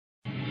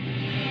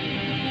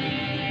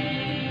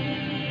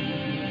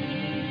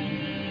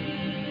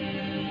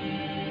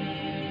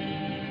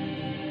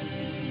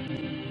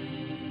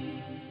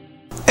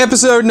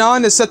Episode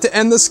 9 is set to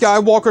end the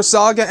Skywalker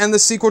saga and the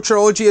sequel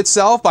trilogy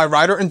itself by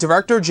writer and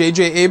director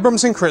J.J.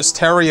 Abrams and Chris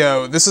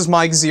Terrio. This is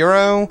Mike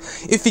Zero.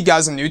 If you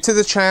guys are new to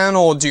the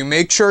channel, do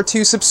make sure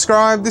to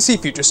subscribe to see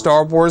future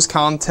Star Wars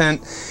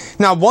content.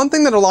 Now, one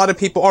thing that a lot of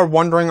people are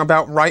wondering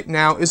about right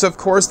now is, of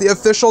course, the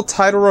official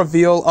title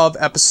reveal of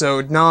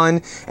Episode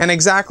 9, and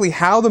exactly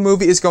how the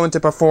movie is going to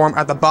perform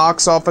at the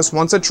box office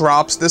once it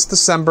drops this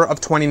December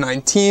of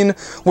 2019,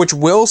 which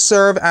will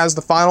serve as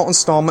the final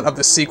installment of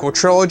the sequel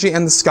trilogy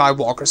and the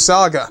Skywalker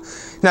saga.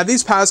 Now,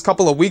 these past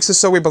couple of weeks or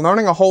so, we've been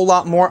learning a whole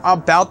lot more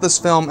about this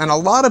film, and a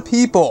lot of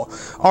people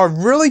are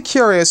really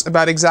curious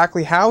about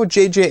exactly how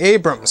J.J.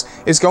 Abrams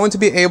is going to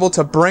be able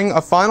to bring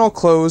a final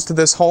close to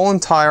this whole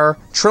entire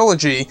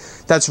trilogy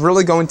that's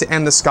really going to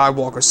end the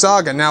Skywalker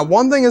saga. Now,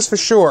 one thing is for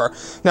sure,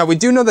 now we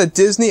do know that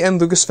Disney and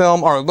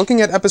Lucasfilm are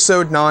looking at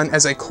Episode 9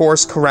 as a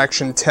course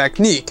correction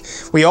technique.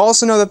 We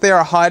also know that they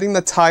are hiding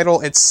the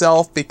title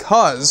itself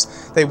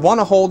because they want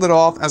to hold it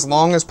off as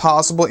long as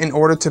possible in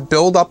order to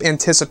build up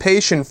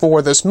anticipation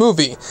for this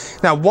movie.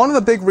 Now, one of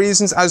the big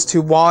reasons as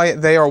to why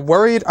they are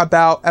worried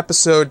about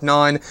Episode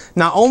 9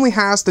 not only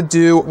has to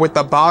do with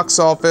the box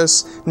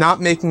office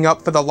not making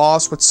up for the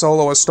loss with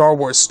Solo: A Star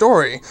Wars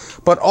Story,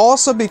 but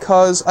also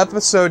because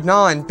Episode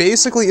 9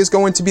 basically is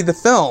going to be the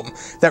film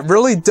that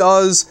really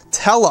does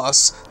tell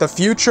us the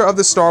future of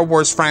the Star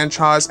Wars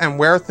franchise and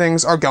where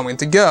things are going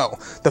to go.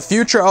 The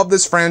future of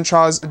this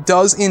franchise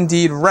does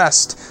indeed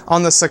rest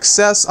on the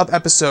success of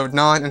Episode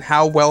 9 and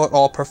how well it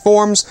all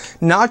performs,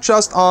 not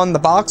just on the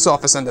box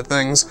office end of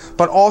things,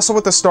 but also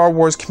with the Star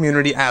Wars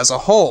community as a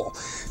whole.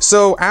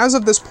 So, as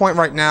of this point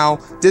right now,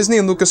 Disney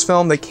and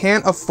Lucasfilm, they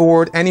can't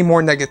afford any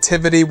more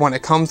negativity when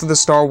it comes to the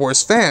Star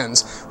Wars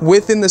fans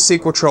within the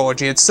sequel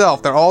trilogy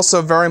itself. They're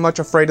also very much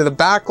afraid of the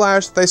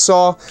backlash that they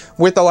saw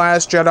with The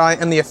Last Jedi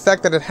and the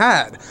effect that it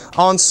had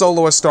on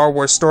Solo: A Star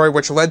Wars Story,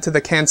 which led to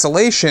the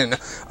cancellation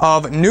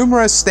of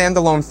numerous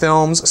standalone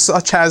films,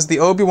 such as the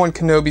Obi-Wan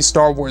Kenobi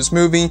Star Wars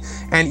movie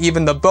and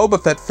even the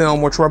Boba Fett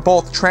film, which were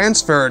both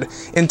transferred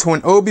into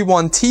an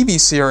Obi-Wan TV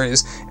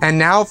series, and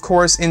now, of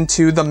course,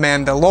 into The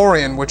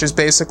Mandalorian, which is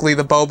basically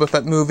the Boba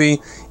Fett movie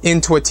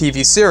into a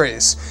TV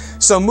series.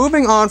 So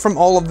moving on from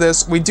all of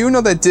this, we do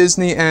know that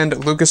Disney and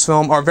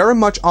Lucasfilm are very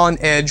much on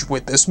edge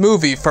with this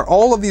movie for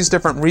all of these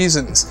different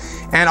reasons,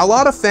 and a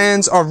lot of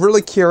fans are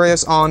really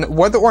curious on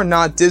whether or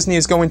not Disney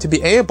is going to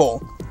be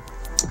able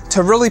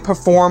to really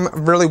perform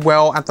really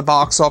well at the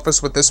box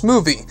office with this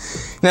movie.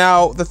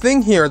 Now, the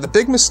thing here, the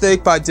big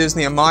mistake by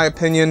Disney, in my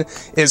opinion,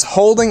 is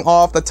holding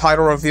off the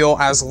title reveal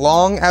as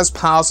long as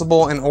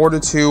possible in order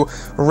to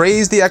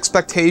raise the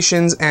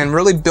expectations and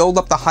really build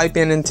up the hype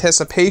and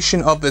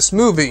anticipation of this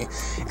movie.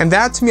 And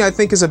that, to me, I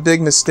think is a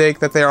big mistake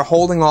that they are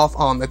holding off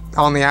on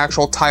the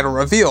actual title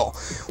reveal.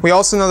 We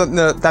also know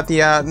that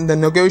the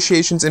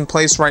negotiations in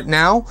place right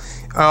now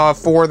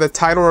for the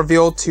title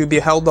reveal to be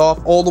held off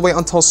all the way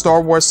until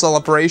Star Wars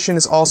Celebration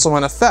is also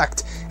in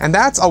effect, and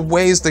that's a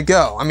ways to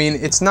go. I mean,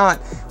 it's not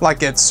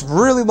like it's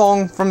really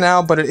long from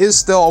now, but it is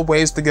still a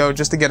ways to go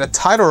just to get a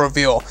title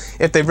reveal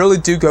if they really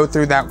do go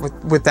through that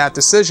with that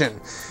decision.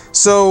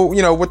 So,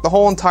 you know, with the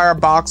whole entire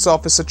box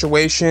office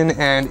situation,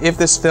 and if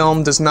this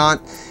film does not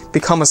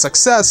become a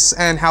success,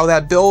 and how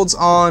that builds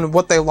on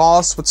what they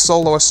lost with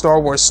Solo: A Star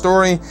Wars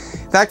Story,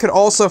 that could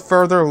also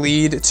further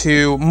lead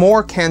to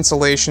more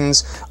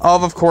cancellations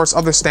of course,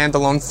 other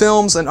standalone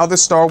films and other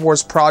Star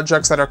Wars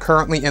projects that are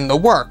currently in the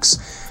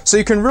works. So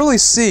you can really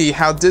see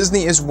how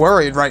Disney is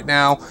worried right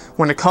now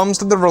when it comes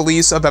to the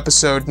release of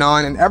Episode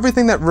 9 and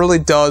everything that really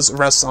does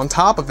rest on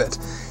top of it.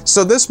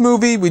 So this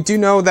movie, we do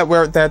know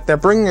that they're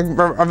bringing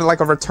like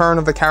a return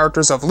of the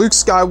characters of Luke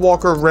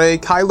Skywalker, Rey,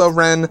 Kylo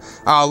Ren,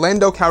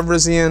 Lando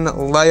Calrissian,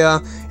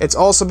 Leia. It's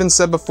also been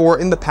said before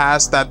in the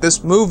past that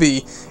this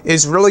movie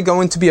is really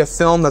going to be a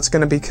film that's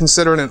going to be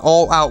considered an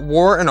all-out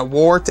war and a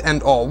war to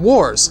end all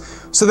wars.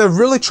 So they're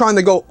really trying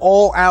to go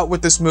all out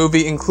with this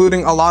movie,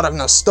 including a lot of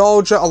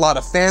nostalgia, a lot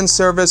of fan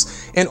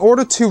service, in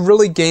order to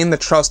really gain the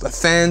trust of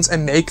fans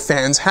and make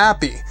fans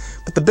happy.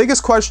 But the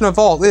biggest question of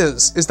all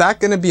is that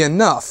going to be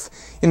enough?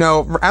 You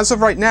know, as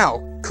of right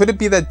now, could it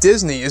be that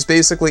Disney is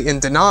basically in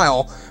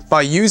denial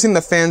by using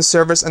the fan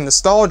service and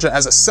nostalgia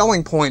as a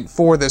selling point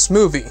for this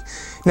movie?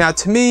 Now,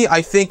 to me,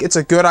 I think it's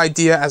a good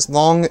idea as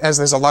long as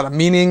there's a lot of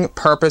meaning,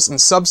 purpose,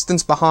 and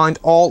substance behind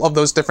all of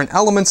those different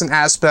elements and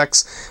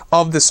aspects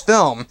of this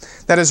film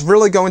that is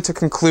really going to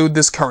conclude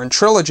this current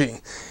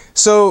trilogy.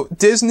 So,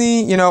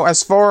 Disney, you know,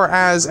 as far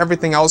as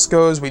everything else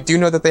goes, we do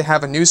know that they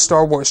have a new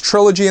Star Wars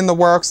trilogy in the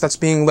works that's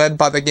being led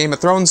by the Game of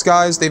Thrones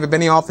guys, David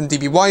Benioff and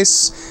D.B.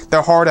 Weiss.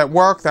 They're hard at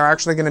work. They're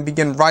actually going to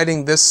begin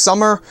writing this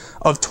summer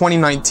of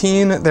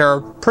 2019. They're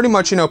pretty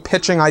much, you know,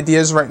 pitching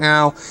ideas right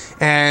now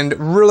and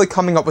really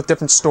coming up with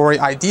different story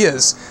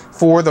ideas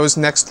for those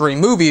next 3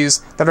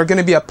 movies that are going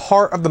to be a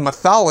part of the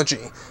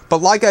mythology.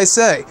 But like I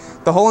say,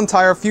 the whole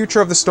entire future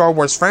of the Star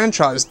Wars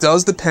franchise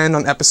does depend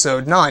on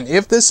Episode 9.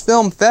 If this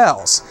film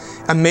fails,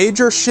 a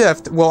major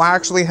shift will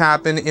actually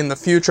happen in the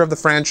future of the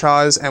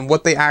franchise and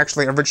what they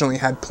actually originally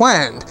had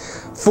planned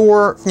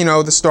for, you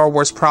know, the Star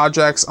Wars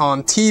projects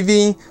on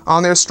TV,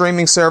 on their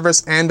streaming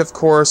service, and of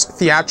course,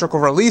 theatrical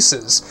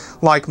releases,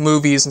 like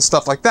movies and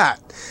stuff like that.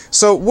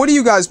 So what do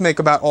you guys make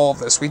about all of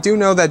this? We do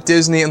know that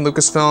Disney and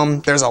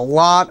Lucasfilm, there's a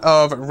lot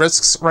of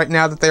risks right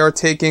now that they are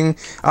taking.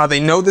 They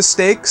know the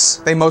stakes.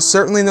 They most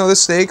certainly know the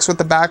stakes with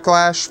the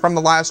backlash from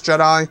The Last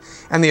Jedi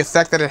and the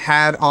effect that it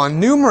had on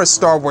numerous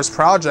Star Wars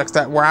projects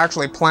that were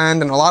actually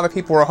planned and a lot of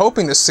people were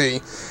hoping to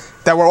see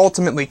that were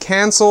ultimately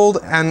canceled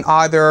and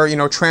either, you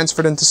know,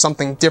 transferred into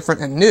something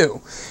different and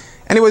new.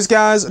 Anyways,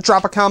 guys,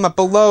 drop a comment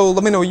below.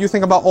 Let me know what you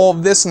think about all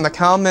of this in the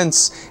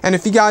comments. And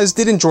if you guys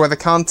did enjoy the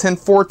content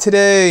for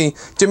today,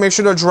 do make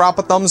sure to drop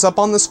a thumbs up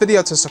on this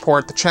video to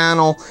support the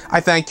channel. I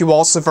thank you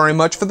all so very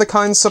much for the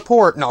kind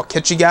support, and I'll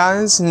catch you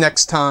guys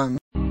next time.